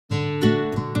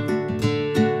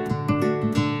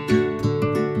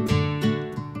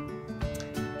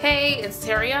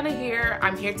Tariana here.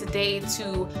 I'm here today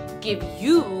to give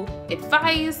you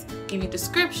advice, give you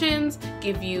descriptions,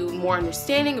 give you more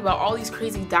understanding about all these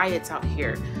crazy diets out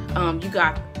here. You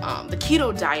got the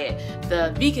keto diet,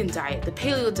 the vegan diet, the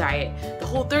paleo diet, the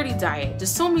Whole30 diet.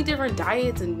 Just so many different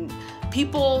diets, and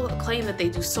people claim that they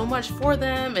do so much for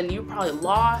them, and you're probably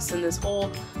lost in this whole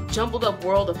jumbled up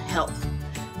world of health.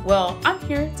 Well, I'm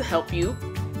here to help you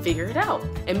figure it out,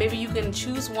 and maybe you can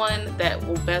choose one that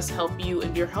will best help you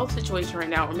in your health situation right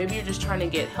now, or maybe you're just trying to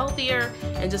get healthier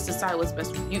and just decide what's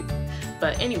best for you.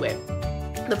 But anyway,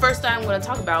 the first diet I'm going to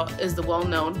talk about is the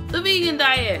well-known the vegan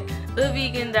diet. The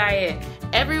vegan diet.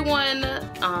 Everyone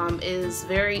is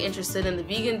very interested in the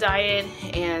vegan diet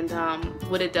and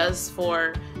what it does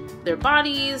for their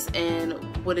bodies and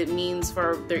what it means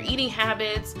for their eating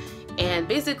habits. And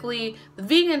basically, the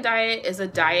vegan diet is a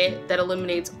diet that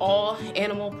eliminates all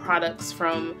animal products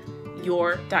from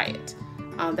your diet.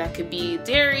 That could be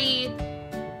dairy,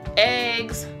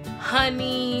 eggs,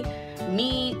 honey,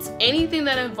 meat, anything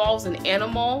that involves an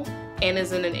animal and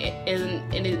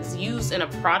is used in a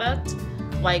product,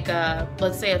 like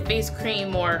let's say a face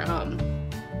cream or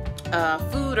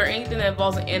food or anything that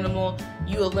involves an animal.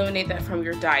 You eliminate that from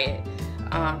your diet.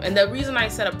 And the reason I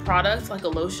said a product, like a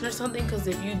lotion or something, because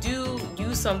if you do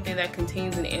use something that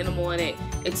contains an animal in it,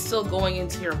 it's still going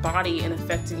into your body and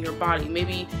affecting your body.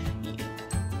 Maybe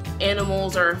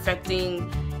animals are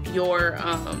affecting your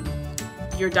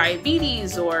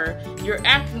diabetes or your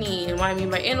acne. And what I mean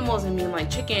by animals, I mean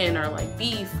like chicken or like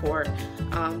beef, or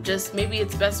just maybe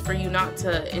it's best for you not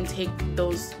to intake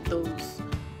those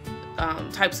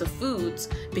types of foods,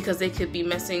 because they could be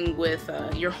messing with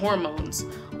your hormones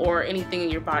or anything in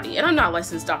your body. And I'm not a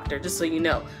licensed doctor, just so you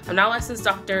know. I'm not a licensed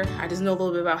doctor. I just know a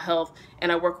little bit about health,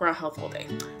 and I work around health all day.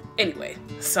 Anyway,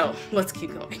 so let's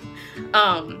keep going.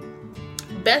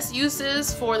 Best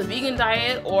uses for the vegan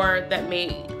diet, or that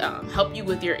may help you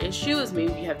with your issues,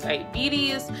 maybe you have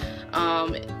diabetes,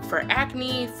 for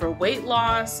acne, for weight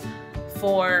loss,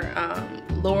 for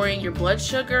lowering your blood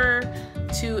sugar,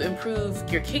 to improve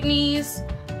your kidneys,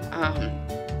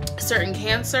 certain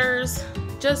cancers,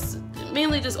 just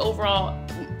mainly just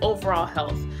overall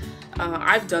health.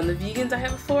 I've done the vegan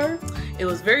diet before. It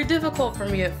was very difficult for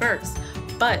me at first,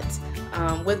 but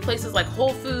with places like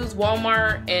Whole Foods,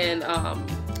 Walmart, and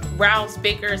Ralph's,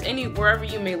 Baker's, wherever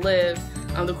you may live,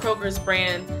 the Kroger's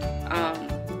brand,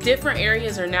 different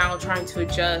areas are now trying to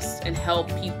adjust and help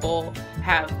people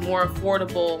have more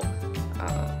affordable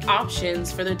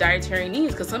options for their dietary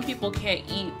needs, because some people can't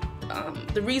eat.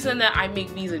 The reason that I make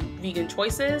vegan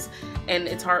choices, and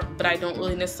it's hard, but I don't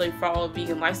really necessarily follow a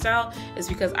vegan lifestyle, is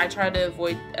because I try to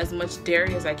avoid as much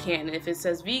dairy as I can. And if it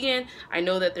says vegan, I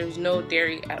know that there's no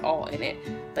dairy at all in it,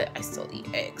 but I still eat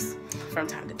eggs from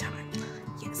time to time.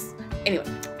 Yes.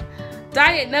 Anyway,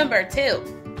 diet number 2,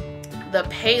 the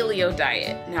paleo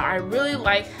diet. Now, I really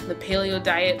like the paleo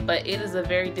diet, but it is a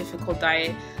very difficult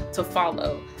diet to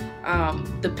follow.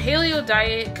 The paleo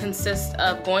diet consists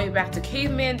of going back to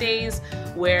caveman days,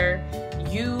 where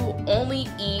you only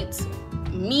eat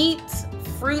meat,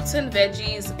 fruits and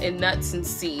veggies, and nuts and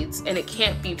seeds, and it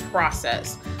can't be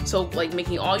processed. So like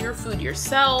making all your food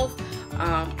yourself.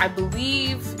 I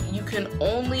believe you can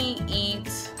only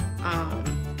eat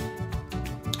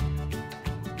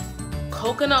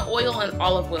coconut oil and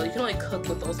olive oil. You can only cook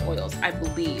with those oils, I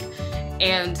believe.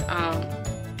 And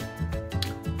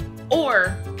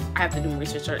or I have to do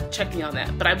research, or check me on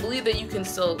that, but I believe that you can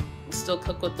still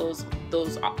cook with those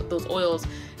oils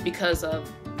because of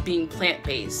being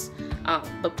plant-based.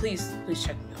 But please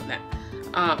check me on that.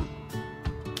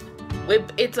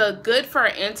 It's a good for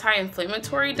an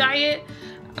anti-inflammatory diet.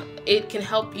 It can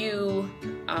help you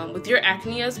with your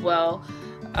acne as well.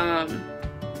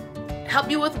 Help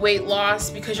you with weight loss,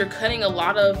 because you're cutting a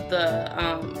lot of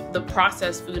the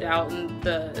processed food out, and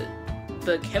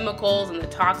the chemicals and the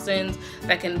toxins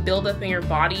that can build up in your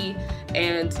body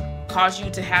and cause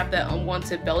you to have that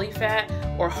unwanted belly fat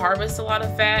or harvest a lot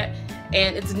of fat.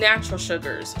 And it's natural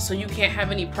sugars, so you can't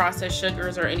have any processed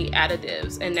sugars or any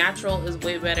additives. And natural is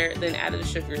way better than added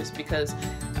sugars, because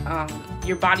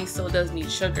your body still does need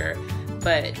sugar,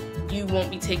 but you won't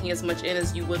be taking as much in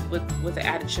as you would with the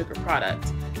added sugar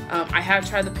product. I have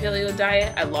tried the paleo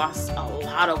diet. I lost a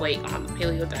lot of weight on the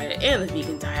paleo diet and the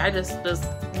vegan diet.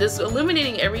 I just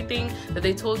eliminating everything that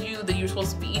they told you that you're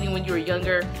supposed to be eating when you were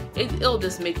younger, it'll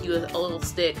just make you a little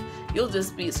stick. You'll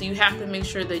just be, so you have to make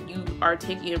sure that you are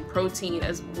taking in protein,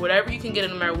 as whatever you can get,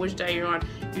 no matter which diet you're on,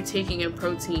 you're taking in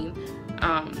protein.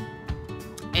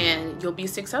 And you'll be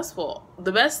successful.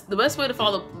 The best way to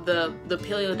follow the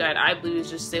paleo diet, I believe, is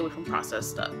just stay away from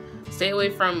processed stuff. Stay away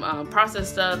from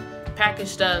processed stuff, packaged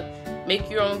stuff, make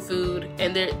your own food,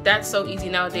 and that's so easy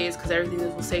nowadays because everything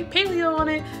will say paleo on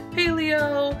it.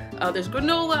 Paleo. There's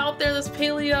granola out there that's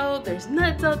paleo. There's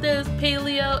nuts out there that's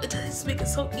paleo. It just makes it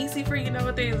so easy for you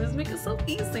nowadays. It's make it so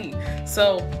easy.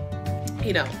 So,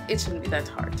 you know, it shouldn't be that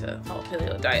hard to follow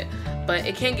paleo diet, but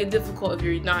it can get difficult if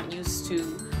you're not used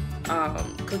to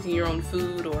cooking your own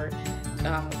food or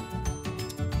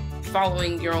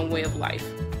following your own way of life.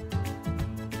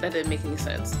 That didn't make any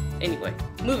sense. Anyway,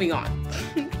 moving on.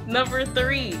 Number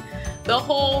 3, the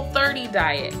Whole30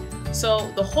 diet.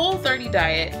 So the Whole30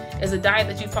 diet is a diet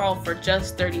that you follow for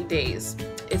just 30 days.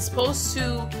 It's supposed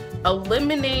to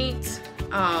eliminate,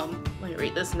 let me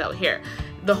read this note here.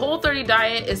 The Whole30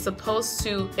 diet is supposed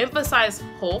to emphasize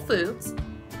whole foods,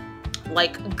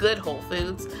 like good whole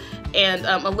foods, and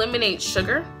eliminate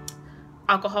sugar,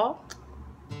 alcohol,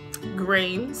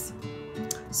 grains,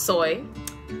 soy,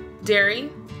 dairy,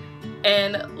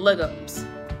 and legumes,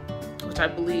 which I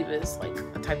believe is like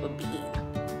a type of bean.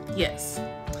 Yes.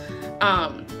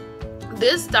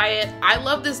 This diet, I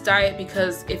love this diet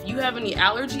because if you have any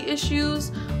allergy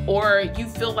issues, or you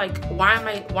feel like, why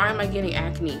am I getting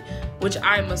acne, which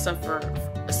I'm a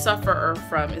sufferer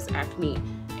from, is acne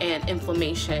and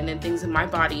inflammation and things in my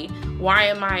body. Why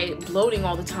am I bloating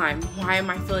all the time? Why am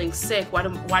I feeling sick?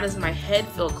 Why does my head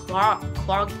feel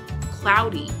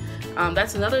cloudy?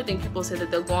 That's another thing. People say that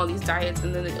they'll go on these diets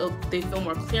and then they feel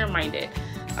more clear-minded.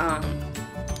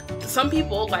 Some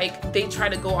people, like, they try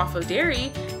to go off of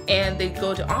dairy and they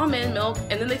go to almond milk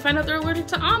and then they find out they're allergic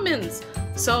to almonds.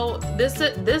 So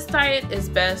this diet is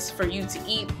best for you to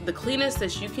eat the cleanest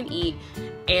that you can eat,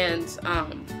 and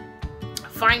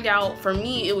find out, for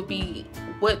me, it would be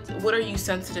what are you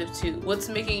sensitive to? What's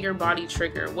making your body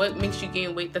trigger? What makes you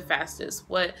gain weight the fastest?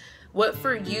 What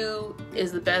for you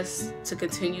is the best to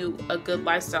continue a good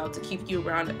lifestyle to keep you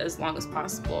around as long as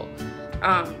possible.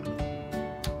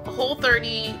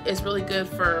 Whole30 is really good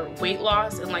for weight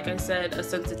loss, and like I said, a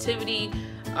sensitivity,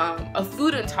 a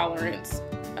food intolerance,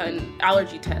 an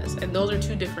allergy test, and those are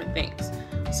 2 different things.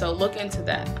 So look into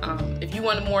that. If you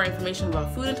want more information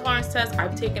about food intolerance tests,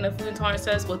 I've taken a food intolerance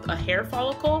test with a hair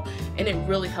follicle, and it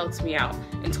really helped me out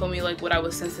and told me like what I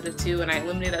was sensitive to, and I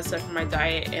eliminated that stuff from my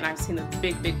diet, and I've seen a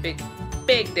big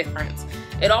difference.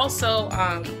 It also,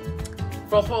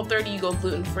 for Whole30, you go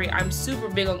gluten-free. I'm super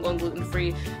big on going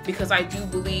gluten-free because I do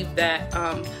believe that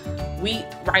wheat,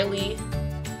 barley,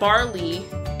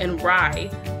 and rye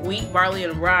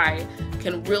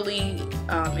can really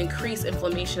increase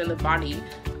inflammation in the body.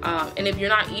 And if you're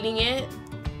not eating it,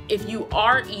 if you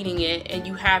are eating it and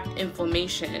you have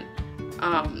inflammation,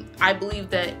 I believe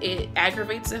that it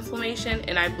aggravates inflammation,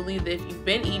 and I believe that if you've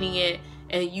been eating it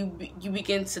and you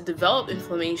begin to develop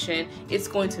inflammation, it's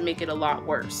going to make it a lot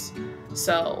worse.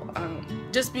 So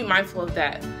just be mindful of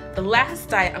that. The last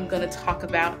diet I'm going to talk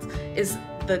about is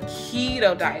the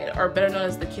keto diet, or better known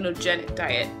as the ketogenic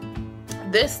diet.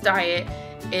 This diet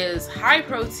is high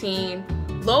protein,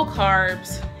 low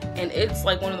carbs, and it's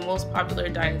like one of the most popular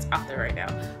diets out there right now.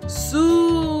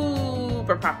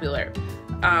 Super popular.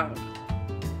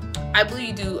 I believe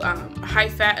you do high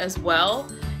fat as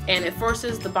well, and it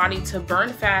forces the body to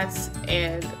burn fats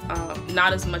and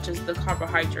not as much as the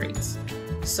carbohydrates.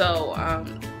 So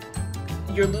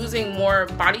you're losing more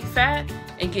body fat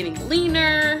and getting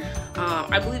leaner.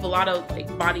 I believe a lot of like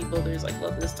bodybuilders like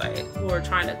love this diet, who are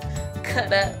trying to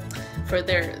cut up for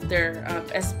their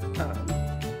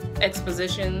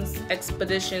expeditions,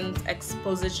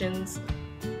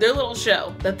 their little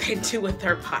show that they do with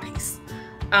their bodies.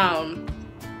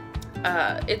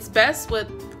 It's best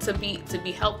to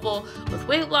be helpful with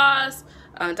weight loss,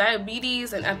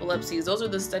 diabetes, and epilepsies. Those are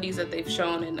the studies that they've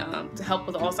shown, and to help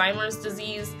with Alzheimer's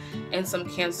disease and some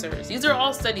cancers. These are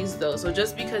all studies though, so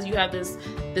just because you have this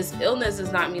illness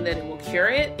does not mean that it will cure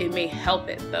it. It may help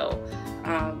it though.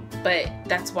 But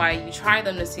that's why you try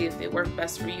them to see if they work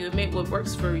best for you. What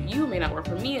works for you may not work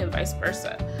for me, and vice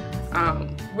versa.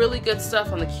 Really good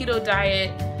stuff on the keto diet.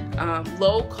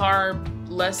 Low carb,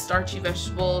 less starchy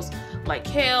vegetables like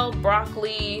kale,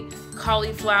 broccoli,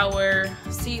 cauliflower,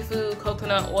 seafood,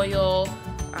 coconut oil,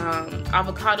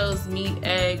 avocados, meat,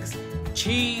 eggs,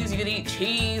 cheese. You can eat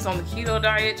cheese on the keto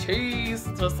diet. Cheese.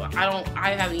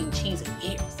 I haven't eaten cheese in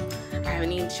years. I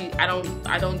haven't eaten cheese. I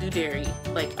don't do dairy.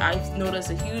 Like, I've noticed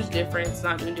a huge difference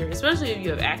not doing dairy, especially if you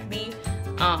have acne.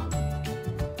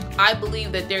 I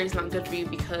believe that dairy is not good for you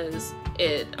because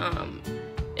it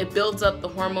builds up the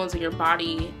hormones in your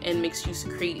body and makes you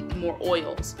secrete more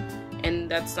oils, and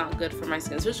that's not good for my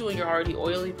skin, especially when you're already an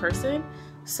oily person.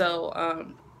 So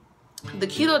the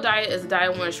keto diet is the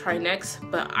diet I want to try next,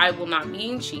 but I will not be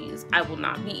eating cheese. I will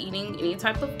not be eating any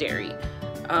type of dairy.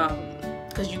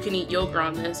 because you can eat yogurt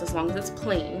on this as long as it's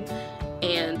plain.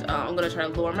 And I'm gonna try to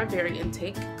lower my berry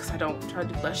intake because I don't try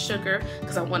to do less sugar,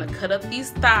 because I want to cut up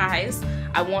these thighs.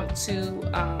 I want to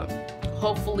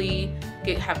hopefully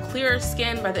have clearer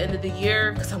skin by the end of the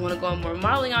year, because I want to go on more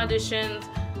modeling auditions.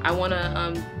 I want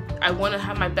to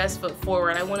have my best foot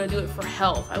forward. I want to do it for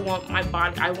health. I want my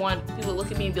body, I want people to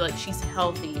look at me and be like, she's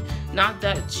healthy. Not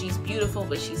that she's beautiful,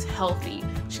 but she's healthy.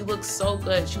 She looks so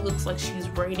good. She looks like she's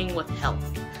reigning with health.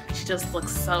 She just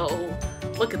looks so,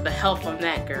 look at the health on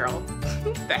that girl.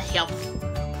 The health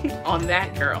on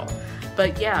that girl.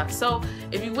 But yeah, so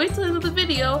if you wait till the end of the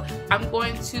video, I'm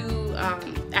going to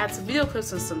add some video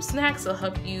clips and some snacks to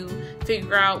help you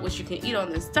figure out what you can eat on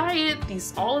this diet,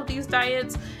 all of these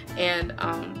diets, and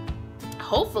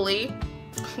hopefully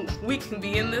we can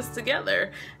be in this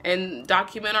together and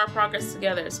document our progress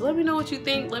together. So let me know what you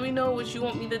think. Let me know what you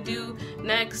want me to do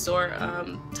next, or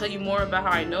tell you more about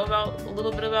how I know about a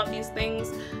little bit about these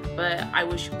things. But I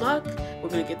wish you luck. We're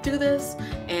gonna get through this,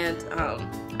 and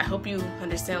I hope you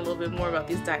understand a little bit more about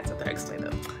these diets after I explain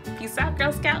them. Peace out,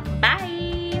 Girl Scout.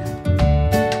 Bye.